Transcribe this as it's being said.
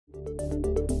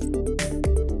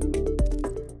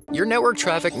Your network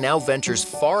traffic now ventures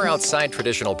far outside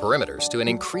traditional perimeters to an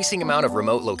increasing amount of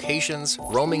remote locations,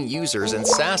 roaming users, and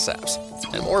SaaS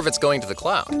apps, and more of it's going to the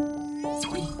cloud.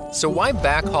 So why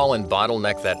backhaul and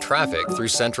bottleneck that traffic through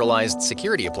centralized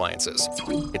security appliances?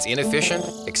 It's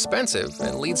inefficient, expensive,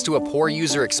 and leads to a poor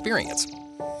user experience.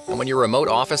 And when your remote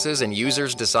offices and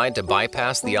users decide to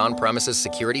bypass the on-premises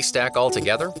security stack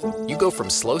altogether, you go from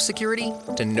slow security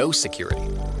to no security.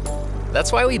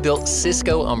 That's why we built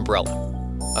Cisco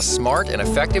Umbrella, a smart and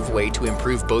effective way to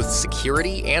improve both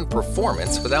security and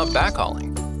performance without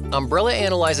backhauling. Umbrella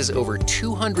analyzes over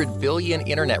 200 billion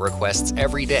internet requests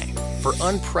every day for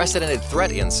unprecedented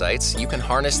threat insights you can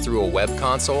harness through a web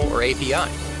console or API.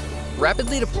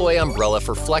 Rapidly deploy Umbrella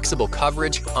for flexible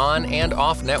coverage on and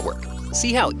off network.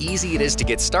 See how easy it is to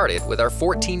get started with our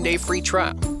 14-day free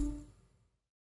trial.